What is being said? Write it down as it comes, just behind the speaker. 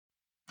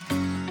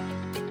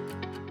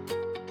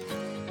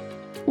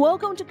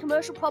Welcome to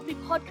Commercial Property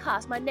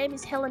Podcast. My name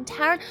is Helen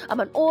Tarrant. I'm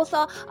an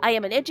author, I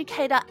am an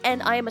educator,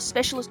 and I am a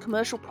specialist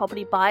commercial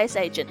property buyer's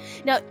agent.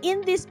 Now,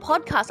 in this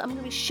podcast, I'm going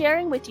to be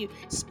sharing with you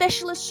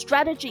specialist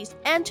strategies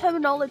and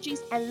terminologies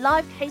and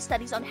live case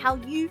studies on how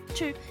you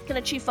too can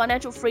achieve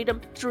financial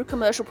freedom through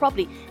commercial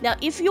property. Now,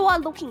 if you are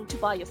looking to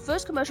buy your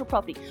first commercial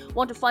property,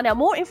 want to find out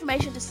more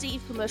information to see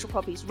if commercial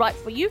property is right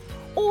for you,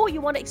 or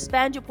you want to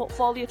expand your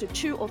portfolio to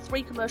 2 or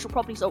 3 commercial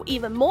properties or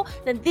even more,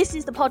 then this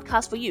is the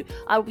podcast for you.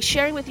 I will be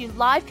sharing with you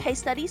live case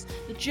studies,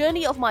 the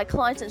journey of my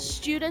clients and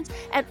students,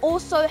 and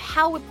also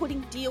how we're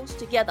putting deals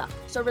together.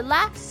 So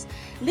relax,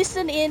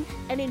 listen in,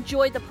 and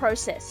enjoy the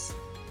process.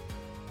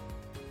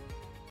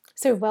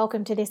 So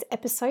welcome to this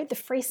episode, the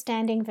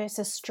freestanding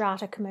versus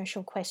strata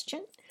commercial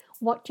question.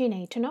 What do you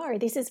need to know?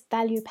 This is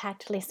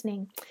value-packed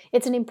listening.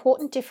 It's an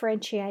important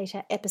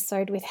differentiator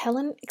episode with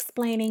Helen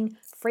explaining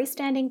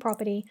freestanding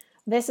property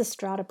versus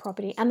strata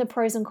property and the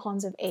pros and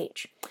cons of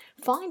each.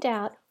 Find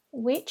out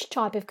which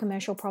type of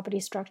commercial property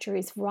structure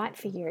is right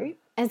for you,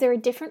 as there are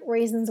different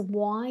reasons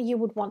why you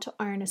would want to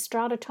own a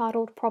strata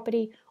titled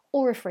property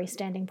or a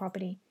freestanding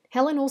property.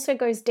 Helen also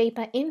goes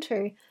deeper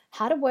into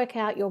how to work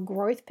out your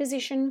growth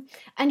position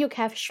and your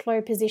cash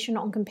flow position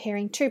on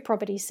comparing 2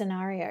 property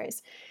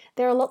scenarios.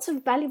 There are lots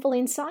of valuable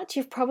insights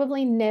you've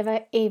probably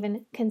never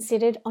even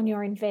considered on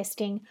your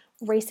investing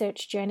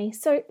research journey,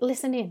 so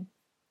listen in.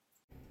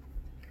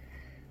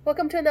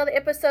 Welcome to another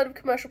episode of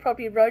Commercial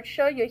Property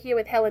Roadshow. You're here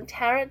with Helen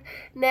Tarrant.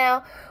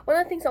 Now, one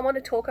of the things I want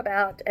to talk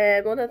about,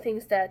 and one of the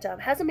things that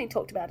hasn't been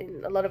talked about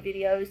in a lot of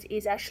videos,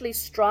 is actually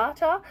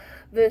strata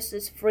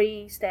versus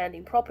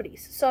freestanding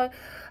properties. So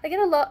I get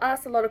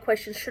asked a lot of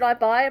questions. Should I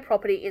buy a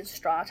property in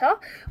strata,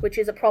 which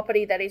is a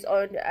property that is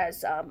owned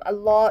as a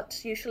lot?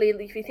 Usually,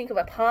 if you think of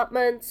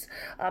apartments,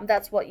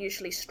 that's what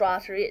usually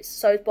strata is.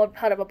 So it's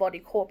part of a body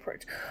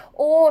corporate.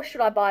 Or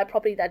should I buy a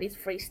property that is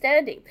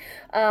freestanding?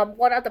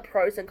 What are the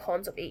pros and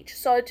cons of each?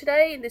 So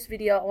today in this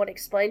video, I want to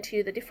explain to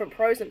you the different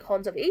pros and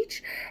cons of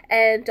each.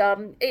 And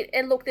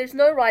look, there's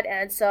no right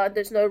answer,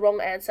 there's no wrong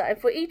answer. And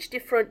for each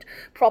different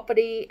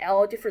property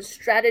or different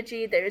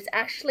strategy, there is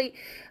actually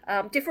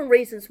different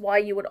reasons why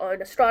you would own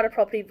a strata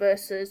property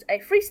versus a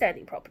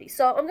freestanding property.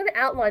 So I'm going to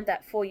outline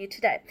that for you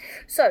today.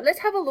 So let's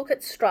have a look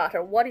at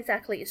strata. What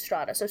exactly is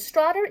strata? So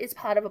strata is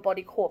part of a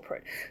body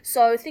corporate.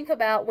 So think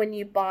about when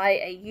you buy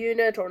a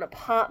unit or an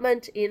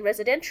apartment in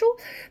residential,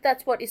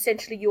 that's what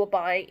essentially you're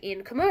buying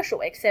in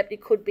commercial, except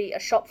it could be a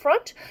shop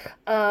front,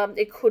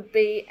 it could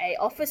be a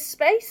office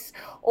space,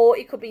 or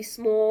it could be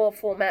small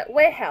format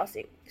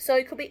warehousing. So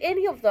it could be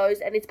any of those,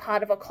 and it's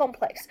part of a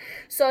complex.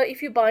 So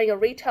if you're buying a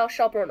retail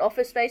shop or an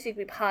office space, it could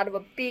be part of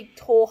a big,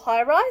 tall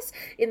high-rise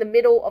in the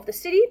middle of the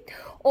city,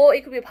 or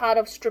it could be part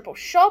of strip of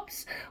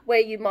shops where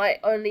you might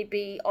only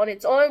be on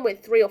its own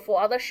with 3 or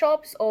 4 other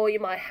shops, or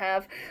you might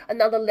have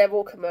another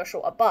level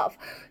commercial above.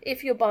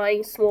 If you're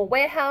buying small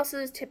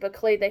warehouses,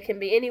 typically they can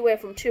be anywhere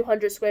from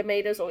 200 square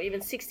meters or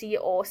even 60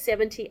 or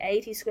 70,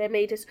 80 square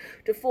meters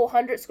to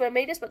 400 square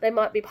meters, but they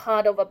might be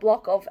part of a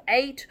block of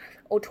 8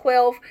 or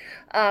 12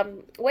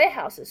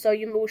 warehouses. So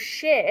you will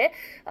share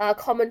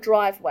common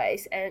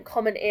driveways and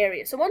common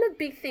areas. So one of the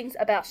big things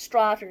about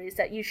strata is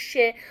that you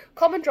share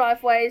common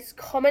driveways,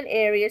 common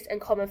areas, and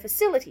common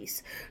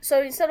facilities.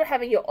 So instead of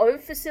having your own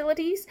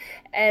facilities,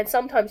 and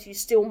sometimes you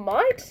still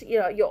might,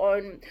 your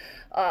own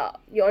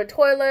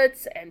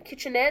toilets and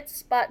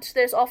kitchenettes, but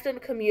there's often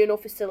communal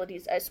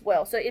facilities as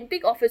well. So in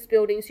big office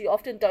buildings, you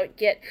often don't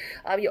get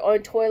your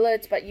own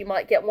toilets, but you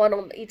might get one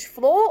on each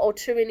floor or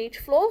 2 in each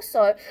floor.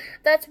 So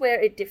that's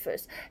where it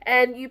differs.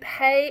 And you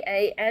pay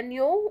a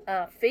annual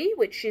fee,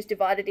 which is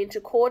divided into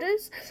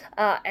quarters,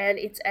 and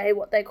it's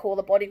what they call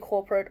a body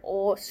corporate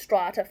or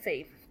strata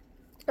fee.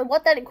 And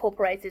what that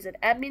incorporates is an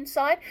admin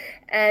side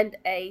and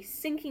a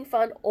sinking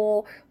fund,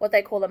 or what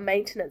they call a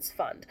maintenance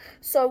fund.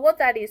 So what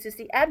that is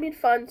the admin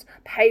funds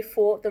pay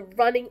for the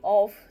running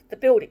of the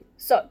building.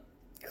 So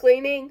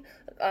cleaning,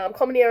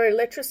 common area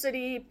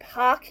electricity,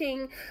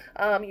 parking,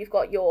 you've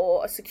got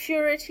your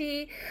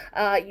security,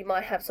 you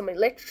might have some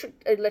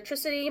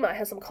electricity, you might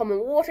have some common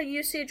water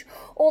usage,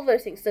 all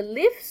those things. The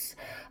lifts,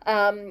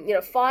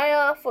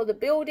 fire for the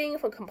building,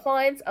 for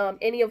compliance,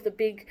 any of the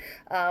big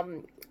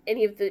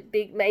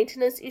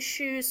maintenance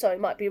issues. So it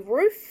might be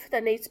roof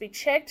that needs to be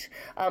checked,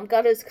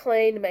 gutters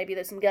cleaned, maybe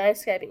there's some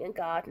landscaping and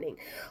gardening.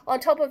 On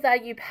top of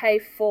that, you pay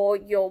for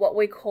your what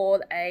we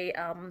call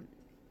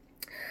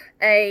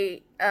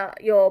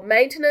your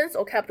maintenance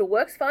or capital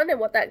works fund. And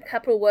what that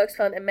capital works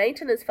fund and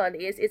maintenance fund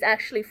is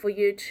actually for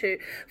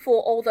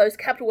all those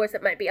capital works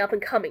that might be up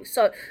and coming.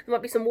 So there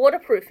might be some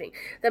waterproofing,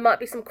 there might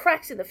be some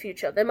cracks in the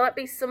future, there might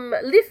be some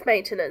lift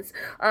maintenance,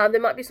 there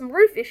might be some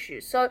roof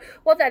issues. So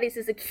what that is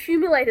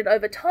accumulated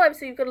over time,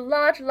 so you've got a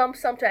large lump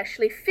sum to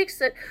actually fix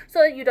it,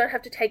 so that you don't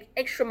have to take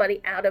extra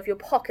money out of your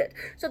pocket.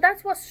 So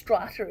that's what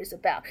strata is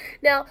about.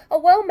 Now, a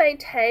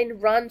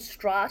well-maintained run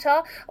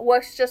strata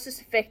works just as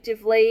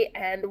effectively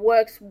and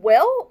works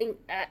well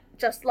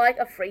just like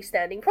a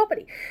freestanding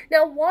property.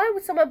 Now, why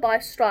would someone buy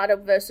strata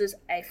versus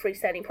a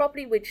freestanding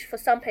property, which for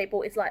some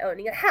people is like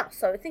owning a house?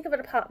 So think of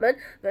an apartment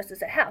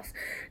versus a house.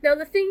 Now,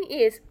 the thing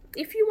is,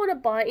 if you want to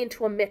buy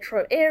into a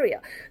metro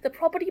area, the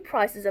property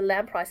prices and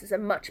land prices are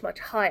much, much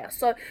higher.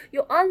 So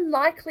you're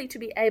unlikely to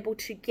be able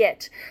to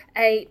get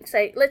let's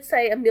say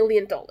 $1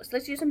 million.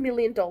 Let's use $1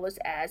 million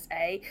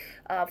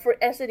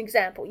as an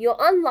example. You're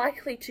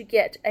unlikely to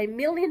get $1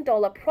 million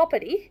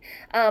property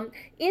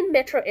in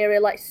metro area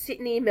like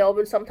Sydney,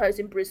 Melbourne, sometimes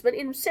in Brisbane,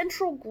 in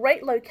central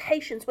great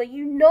locations where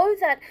you know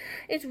that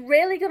it's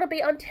rarely going to be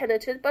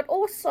untenanted, but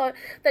also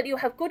that you'll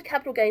have good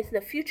capital gains in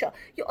the future.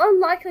 You're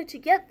unlikely to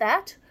get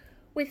that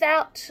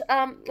without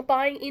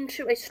buying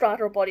into a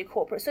strata or body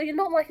corporate. So you're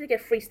not likely to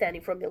get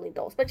freestanding for $1 million,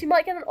 but you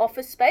might get an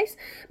office space,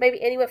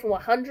 maybe anywhere from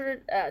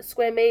 100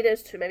 square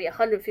meters to maybe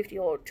 150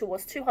 or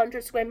towards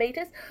 200 square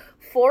meters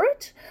for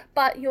it,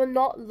 but you're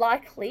not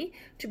likely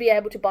to be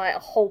able to buy a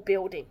whole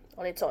building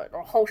on its own or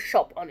a whole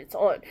shop on its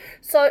own.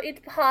 So it's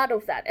part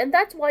of that, and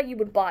that's why you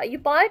would buy it. You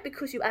buy it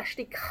because you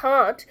actually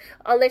can't,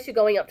 unless you're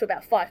going up to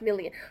about 5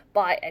 million,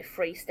 buy a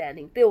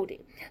freestanding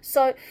building.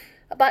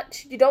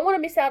 But you don't want to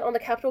miss out on the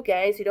capital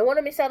gains, you don't want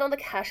to miss out on the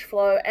cash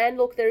flow, and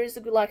look, there is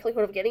a good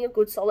likelihood of getting a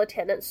good solid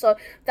tenant, so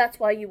that's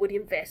why you would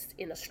invest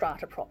in a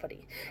strata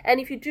property. And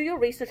if you do your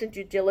research and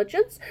due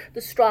diligence,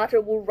 the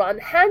strata will run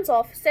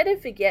hands-off, set and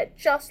forget,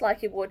 just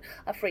like you would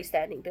a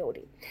freestanding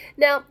building.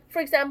 Now,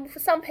 for example, for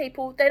some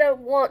people, they don't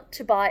want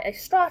to buy a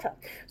strata,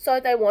 so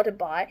they want to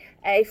buy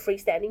a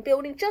freestanding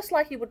building, just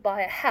like you would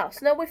buy a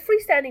house. Now, with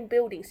freestanding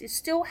buildings, it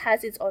still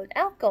has its own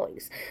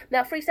outgoings.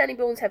 Now, freestanding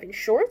buildings have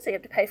insurance, so you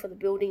have to pay for the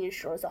building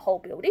insurance as a whole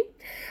building.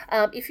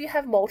 If you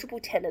have multiple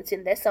tenants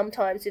in there,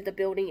 sometimes if the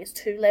building is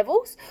 2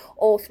 levels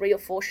or 3 or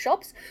 4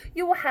 shops,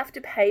 you will have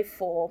to pay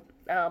for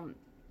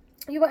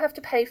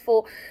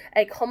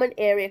a common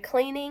area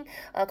cleaning,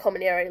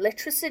 common area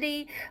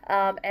electricity,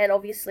 and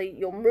obviously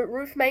your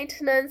roof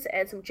maintenance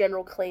and some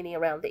general cleaning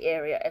around the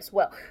area as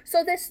well.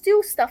 So there's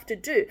still stuff to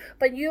do,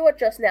 but you are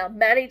just now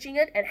managing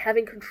it and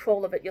having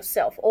control of it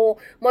yourself, or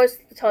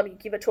most of the time you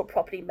give it to a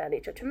property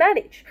manager to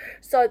manage.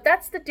 So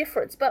that's the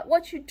difference. But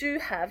what you do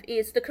have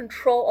is the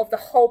control of the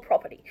whole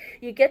property.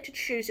 You get to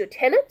choose your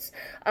tenants.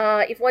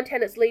 If one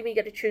tenant's leaving, you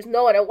get to choose,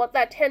 no, I don't want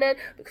that tenant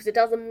because it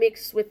doesn't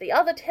mix with the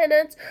other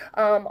tenants.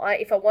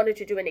 If I wanted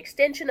to do an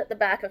extension at the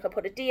back, I can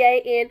put a DA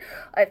in.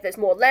 If there's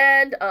more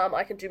land,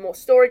 I can do more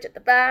storage at the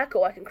back,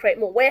 or I can create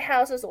more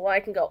warehouses, or I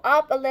can go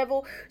up a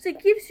level. So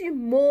it gives you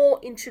more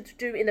to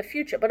do in the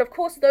future. But of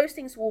course, those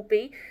things will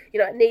be,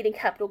 needing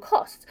capital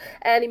costs.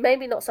 And it may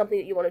be not something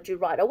that you want to do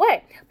right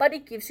away, but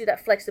it gives you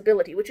that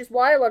flexibility, which is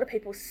why a lot of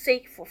people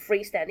seek for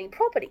freestanding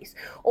properties.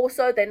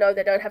 Also, they know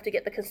they don't have to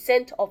get the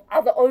consent of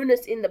other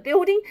owners in the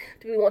building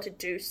to want to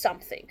do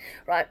something,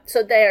 right?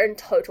 So they're in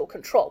total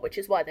control, which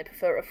is why they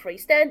prefer a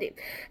freestanding.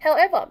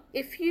 However,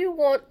 if you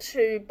want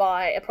to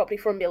buy a property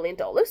for $1 million,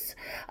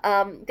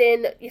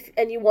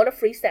 and you want a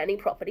freestanding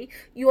property,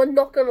 you are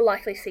not going to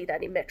likely see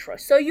that in metro.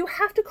 So you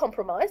have to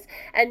compromise,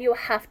 and you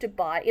have to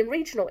buy in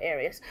regional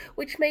areas,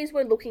 which means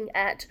we're looking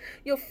at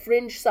your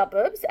fringe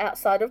suburbs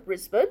outside of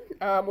Brisbane.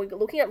 We're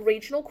looking at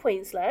regional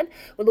Queensland.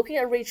 We're looking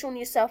at regional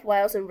New South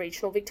Wales and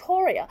regional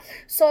Victoria.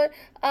 So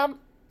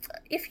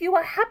if you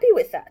are happy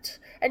with that,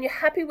 and you're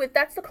happy with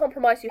that's the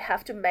compromise you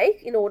have to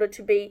make in order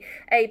to be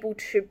able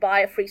to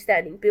buy a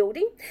freestanding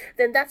building,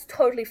 then that's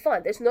totally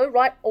fine. There's no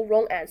right or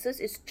wrong answers.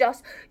 It's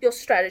just your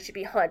strategy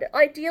behind it.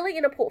 Ideally,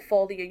 in a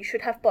portfolio, you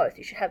should have both.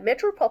 You should have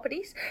metro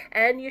properties,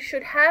 and you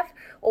should have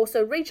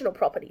also regional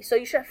properties. So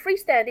you should have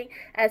freestanding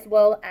as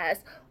well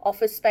as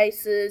office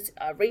spaces,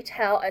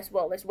 retail, as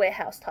well as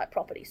warehouse type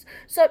properties.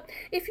 So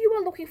if you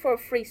are looking for a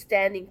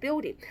freestanding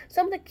building,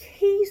 some of the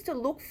keys to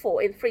look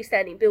for in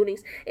freestanding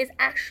buildings is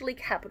actually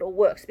capital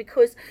works,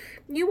 because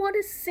you want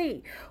to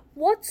see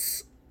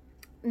what's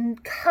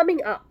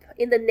coming up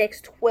in the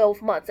next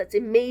 12 months that's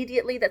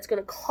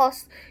going to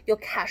cost your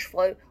cash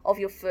flow of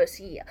your first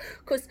year,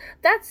 because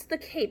that's the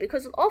key.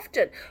 Because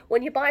often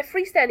when you buy a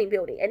freestanding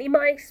building, and in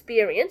my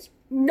experience,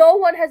 no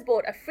one has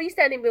bought a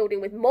freestanding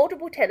building with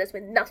multiple tenants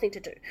with nothing to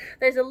do.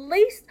 There's at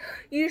least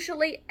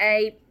usually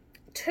a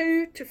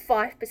 2 to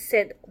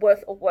 5%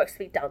 worth of work to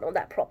be done on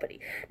that property.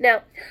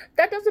 Now,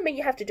 that doesn't mean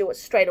you have to do it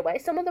straight away.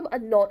 Some of them are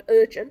not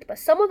urgent, but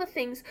some of the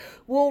things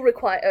will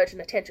require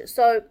urgent attention.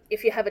 So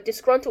if you have a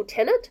disgruntled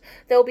tenant,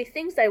 there will be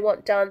things they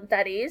want done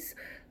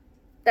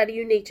that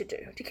you need to do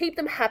to keep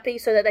them happy,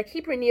 so that they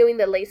keep renewing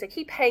their lease, they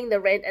keep paying the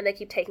rent, and they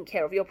keep taking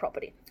care of your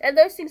property. And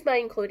those things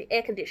may include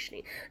air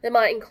conditioning. They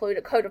might include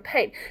a coat of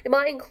paint. It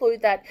might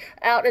include that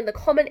out in the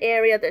common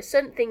area, there's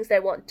certain things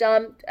they want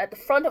done at the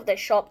front of their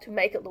shop to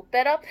make it look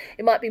better.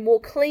 It might be more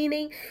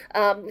cleaning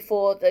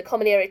for the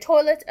common area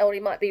toilets, or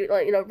it might be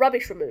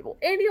rubbish removal.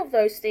 Any of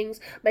those things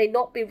may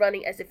not be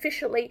running as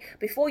efficiently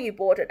before you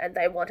bought it, and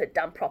they want it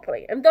done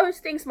properly. And those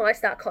things might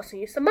start costing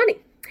you some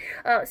money.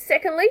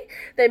 Secondly,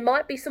 there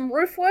might be some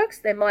roof works,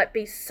 there might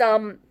be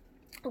some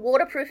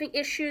waterproofing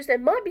issues, there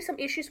might be some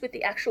issues with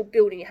the actual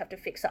building you have to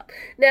fix up.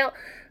 Now,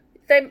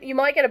 you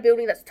might get a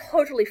building that's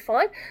totally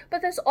fine,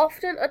 but there's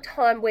often a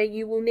time where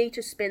you will need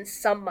to spend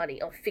some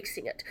money on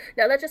fixing it.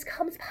 Now, that just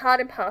comes part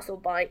and parcel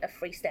of buying a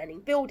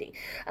freestanding building,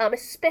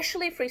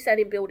 especially a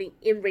freestanding building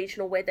in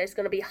regional where there's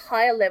going to be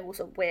higher levels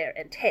of wear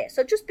and tear.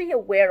 So just be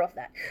aware of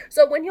that.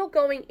 So when you're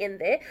going in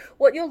there,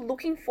 what you're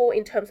looking for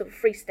in terms of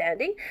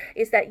freestanding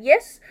is that,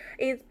 yes,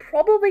 it's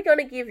probably going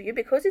to give you,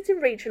 because it's in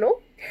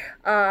regional,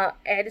 and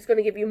it's going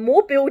to give you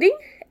more building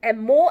and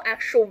more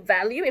actual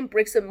value in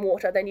bricks and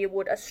mortar than you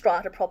would a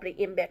strata property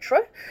in metro.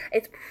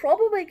 It's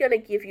probably going to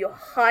give you a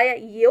higher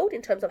yield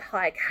in terms of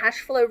higher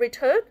cash flow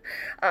return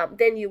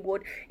than you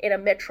would in a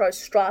metro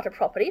strata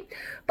property,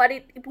 but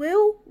it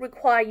will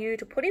require you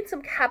to put in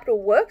some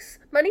capital works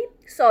money.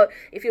 So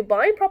if you're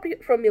buying property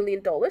for $1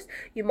 million,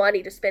 you might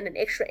need to spend an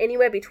extra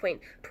anywhere between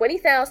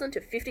 $20,000 to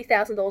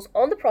 $50,000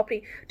 on the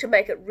property to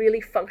make it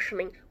really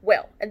functioning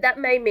well. And that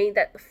may mean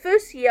that the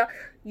first year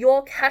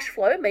your cash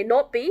flow may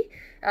not be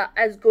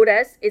as good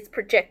as it's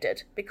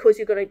projected, because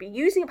you're going to be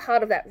using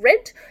part of that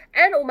rent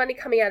and all money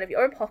coming out of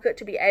your own pocket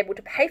to be able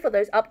to pay for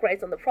those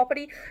upgrades on the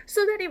property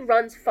so that it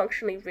runs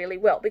functionally really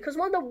well. Because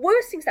one of the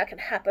worst things that can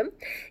happen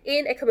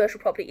in a commercial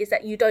property is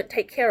that you don't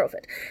take care of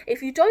it.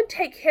 If you don't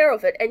take care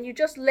of it and you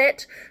just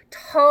let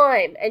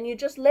time and you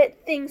just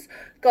let things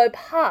go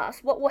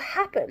past, what will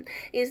happen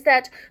is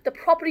that the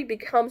property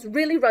becomes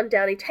really run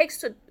down. It takes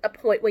to a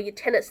point where your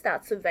tenant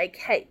starts to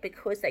vacate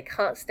because they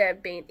can't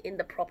stand being in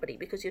the property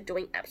because you're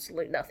doing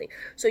absolutely nothing.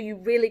 So you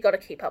really got to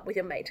keep up with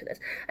your maintenance.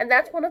 And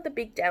that's one of the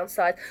big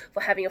downsides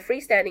for having a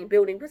freestanding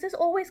building, because there's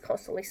always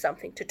constantly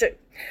something to do.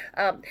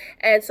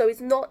 And so it's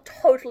not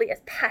totally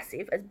as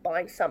passive as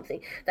buying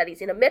something that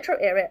is in a metro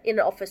area, in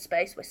an office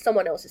space where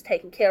someone else is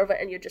taking care of it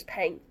and you're just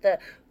paying the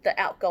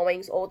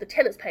outgoings, or the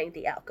tenant's paying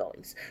the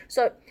outgoings.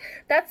 So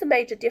that's a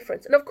major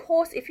difference. And of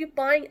course, if you're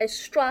buying a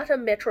strata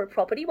metro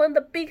property, one of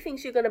the big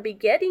things you're going to be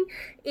getting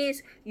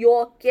is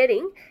you're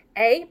getting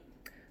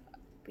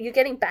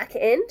back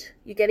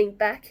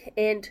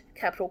end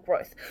capital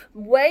growth,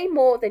 way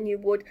more than you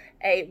would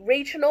a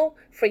regional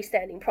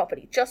freestanding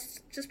property,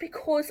 just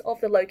because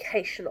of the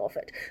location of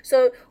it.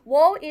 So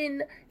while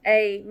in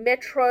a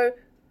metro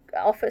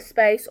office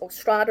space or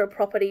strata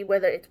property,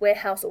 whether it's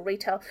warehouse or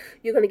retail,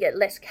 you're going to get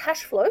less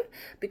cash flow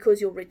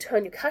because your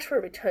cash flow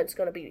return is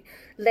going to be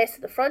less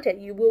at the front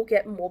end. You will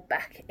get more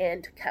back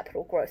end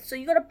capital growth. So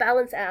you've got to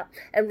balance out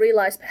and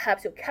realize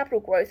perhaps your capital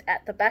growth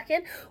at the back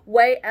end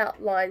way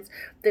outlines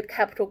the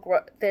capital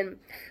growth, then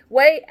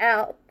way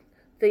out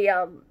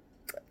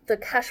the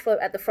cash flow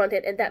at the front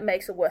end, and that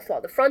makes it worthwhile.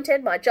 The front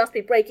end might just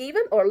be break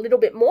even or a little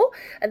bit more,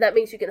 and that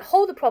means you can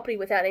hold the property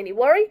without any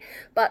worry,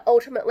 but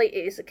ultimately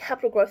it is the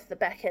capital growth at the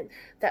back end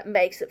that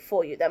makes it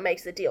for you, that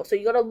makes the deal. So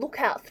you got to look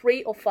out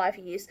 3 or 5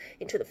 years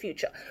into the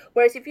future.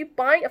 Whereas if you're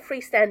buying a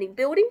freestanding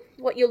building,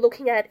 what you're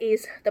looking at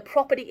is the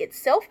property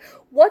itself.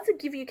 What's it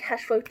give you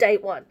cash flow day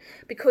one?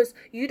 Because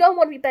you don't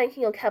want to be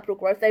banking on capital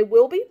growth. They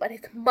will be, but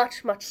it's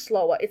much, much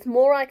slower. It's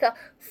more like a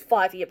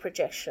 5-year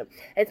projection.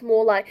 It's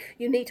more like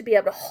you need to be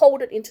able to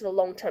hold it into the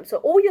long term. So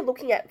all you're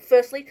looking at,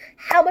 firstly,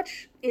 how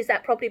much is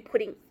that property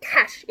putting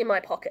cash in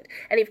my pocket?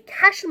 And if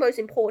cash is the most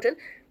important,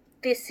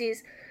 this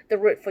is the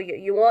route for you.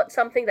 You want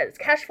something that is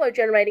cash flow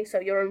generating.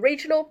 So you're in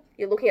regional,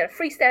 you're looking at a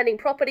freestanding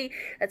property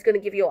that's going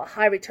to give you a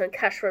high return,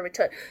 cash flow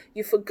return.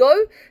 You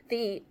forgo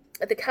the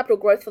capital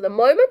growth for the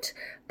moment,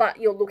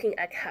 but you're looking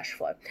at cash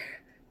flow.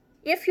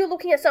 If you're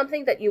looking at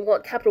something that you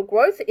want capital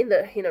growth in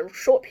a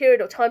short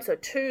period of time, so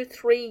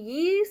 2-3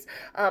 years,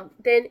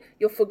 then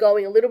you're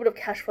foregoing a little bit of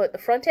cash flow at the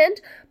front end,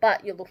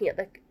 but you're looking at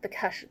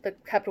the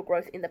capital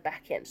growth in the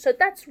back end. So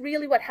that's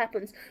really what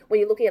happens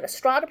when you're looking at a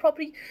strata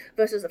property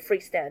versus a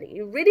freestanding.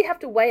 You really have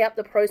to weigh up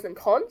the pros and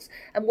cons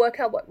and work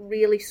out what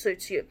really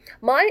suits you.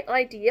 My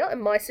idea and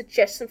my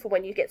suggestion for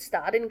when you get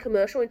started in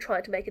commercial and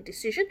trying to make a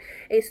decision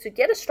is to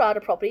get a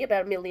strata property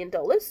about $1 million.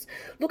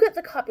 Look at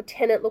the type of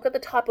tenant, look at the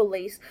type of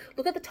lease,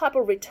 look at the type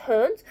of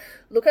returns,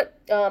 look at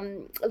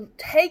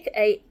take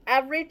a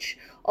average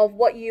of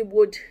what you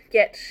would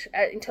get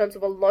in terms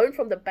of a loan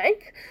from the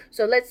bank.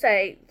 So let's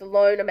say the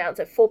loan amounts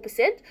at 4%.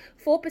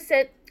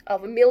 4%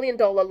 of $1 million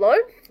loan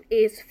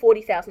is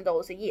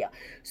 $40,000 a year.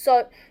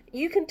 So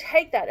you can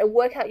take that and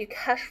work out your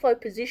cash flow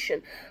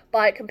position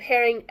by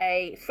comparing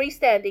a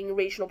freestanding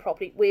regional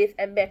property with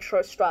a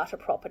metro strata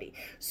property.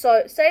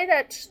 So say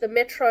that the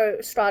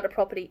metro strata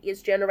property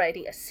is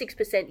generating a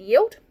 6%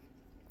 yield.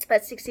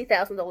 That's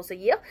 $60,000 a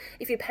year.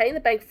 If you're paying the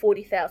bank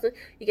 $40,000,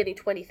 you're getting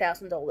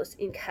 $20,000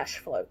 in cash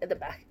flow at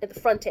the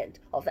front end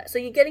of that. So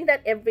you're getting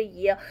that every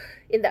year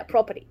in that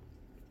property.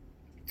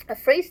 A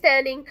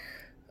freestanding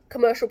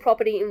commercial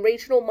property in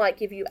regional might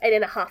give you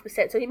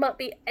 8.5%. So it might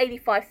be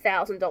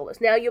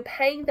 $85,000. Now you're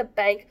paying the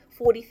bank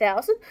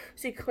 $40,000,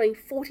 so you're getting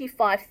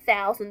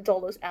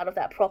 $45,000 out of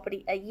that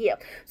property a year.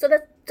 So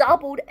that's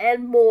doubled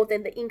and more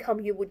than the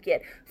income you would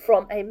get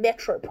from a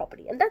metro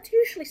property, and that's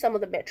usually some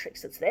of the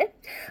metrics that's there.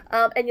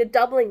 And you're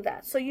doubling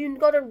that, so you've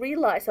got to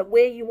realize that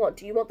where you want.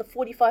 Do you want the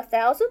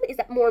 $45,000? Is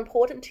that more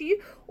important to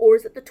you, or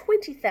is it the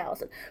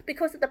 $20,000?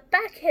 Because at the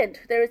back end,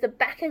 there is a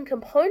back end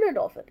component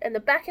of it, and the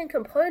back end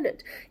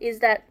component is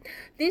that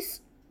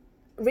this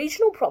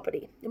regional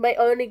property may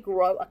only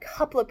grow a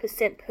couple of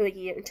 % per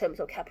year in terms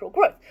of capital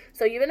growth.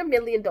 So you're in $1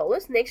 million.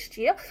 Next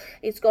year,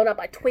 it's gone up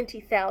by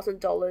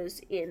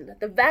 $20,000 in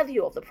the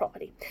value of the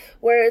property.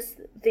 Whereas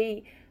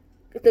the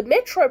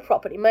metro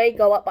property may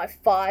go up by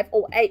 5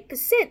 or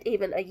 8%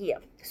 even a year.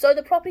 So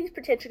the property is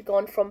potentially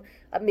gone from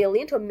 $1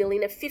 million to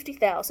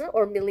 $1,050,000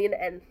 or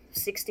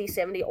 $1,060,000,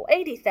 70, or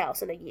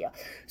 80,000 a year.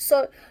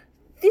 So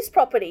this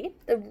property,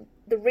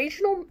 the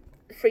regional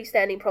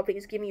freestanding property,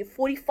 is giving you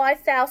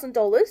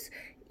 $45,000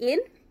 in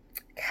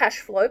cash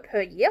flow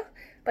per year,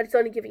 but it's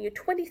only giving you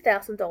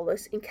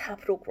 $20,000 in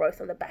capital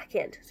growth on the back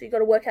end. So you've got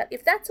to work out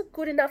if that's a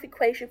good enough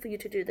equation for you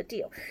to do the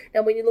deal.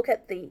 Now, when you look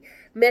at the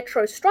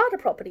metro strata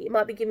property, it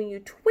might be giving you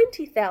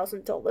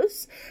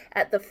 $20,000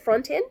 at the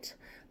front end,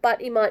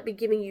 but it might be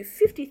giving you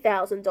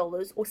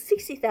 $50,000 or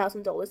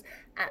 $60,000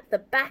 at the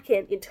back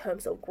end in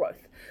terms of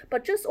growth.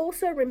 But just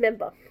also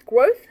remember,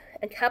 growth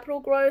and capital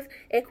growth,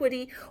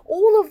 equity,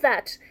 all of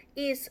that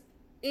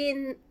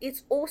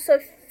it's also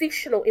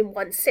fictional in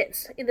one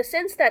sense, in the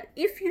sense that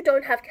if you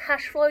don't have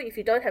cash flow, if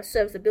you don't have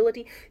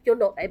serviceability, you're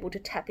not able to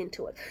tap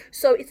into it.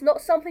 So it's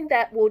not something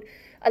that would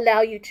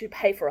allow you to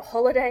pay for a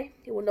holiday.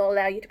 It will not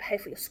allow you to pay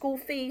for your school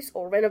fees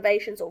or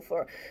renovations or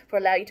for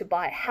allow you to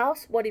buy a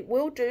house. What it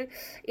will do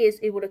is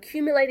it will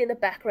accumulate in the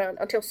background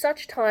until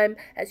such time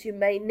as you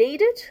may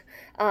need it,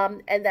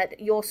 and that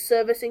your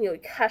servicing, your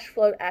cash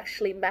flow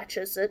actually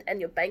matches it and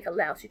your bank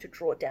allows you to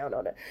draw down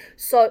on it.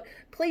 So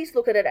please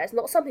look at it as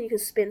not something you can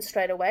spend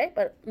straight away,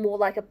 but more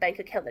like a bank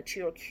account that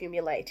you're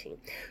accumulating.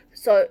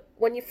 So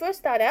when you first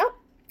start out,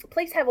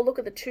 please have a look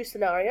at the two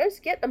scenarios.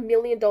 Get $1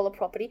 million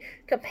property,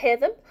 compare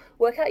them,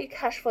 work out your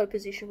cash flow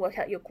position, work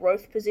out your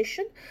growth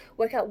position,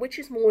 work out which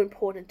is more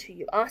important to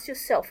you. Ask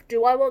yourself,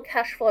 do I want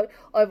cash flow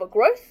over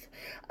growth?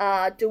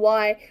 Do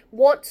I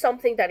want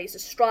something that is a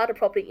strata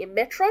property in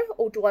metro,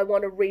 or do I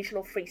want a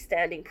regional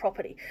freestanding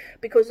property?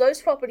 Because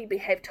those properties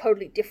behave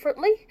totally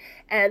differently,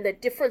 and they're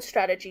different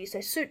strategies.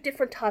 They suit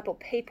different type of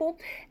people,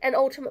 and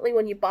ultimately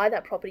when you buy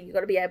that property, you've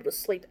got to be able to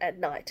sleep at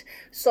night.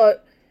 So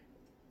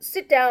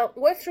sit down,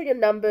 work through your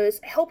numbers,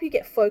 help you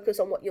get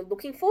focused on what you're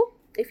looking for.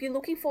 If you're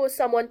looking for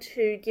someone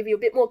to give you a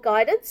bit more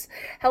guidance,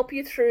 help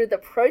you through the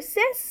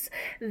process,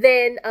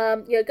 then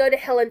go to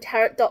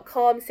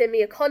helentarrant.com, send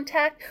me a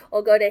contact,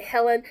 or go to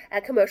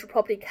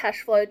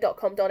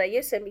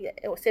helen@commercialpropertycashflow.com.au, send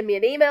me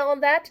an email on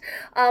that.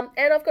 And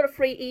I've got a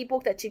free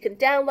ebook that you can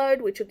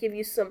download, which will give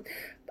you some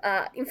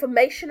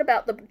information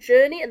about the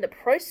journey and the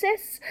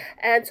process.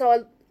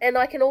 And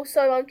I can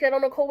also get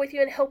on a call with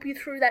you and help you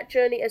through that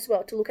journey as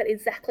well to look at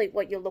exactly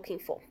what you're looking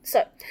for.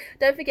 So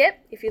don't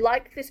forget, if you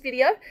like this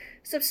video,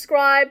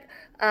 subscribe,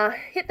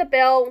 hit the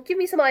bell, give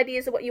me some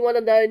ideas of what you want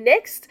to know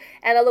next,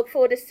 and I look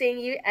forward to seeing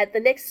you at the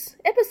next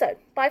episode.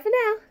 Bye for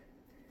now.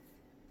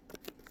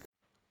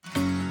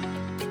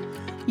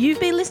 You've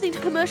been listening to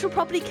Commercial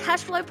Property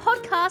Cashflow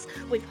Podcast.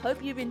 We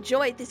hope you've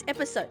enjoyed this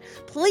episode.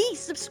 Please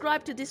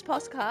subscribe to this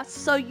podcast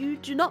so you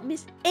do not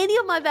miss any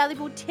of my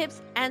valuable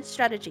tips and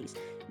strategies.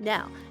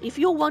 Now, if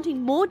you're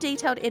wanting more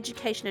detailed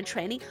education and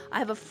training, I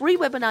have a free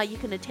webinar you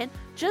can attend.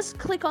 Just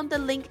click on the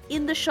link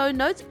in the show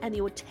notes and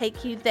it will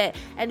take you there.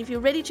 And if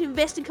you're ready to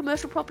invest in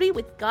commercial property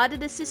with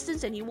guided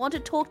assistance and you want to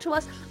talk to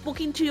us,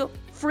 book into your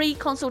free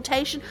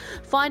consultation.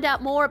 Find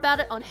out more about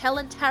it on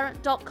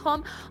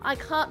helentarrant.com. I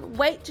can't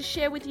wait to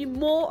share with you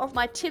more of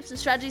my tips and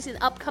strategies in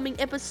upcoming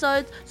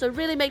episodes. So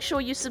really make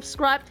sure you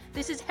subscribe.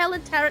 This is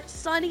Helen Tarrant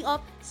signing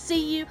off.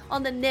 See you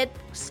on the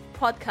next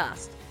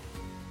podcast.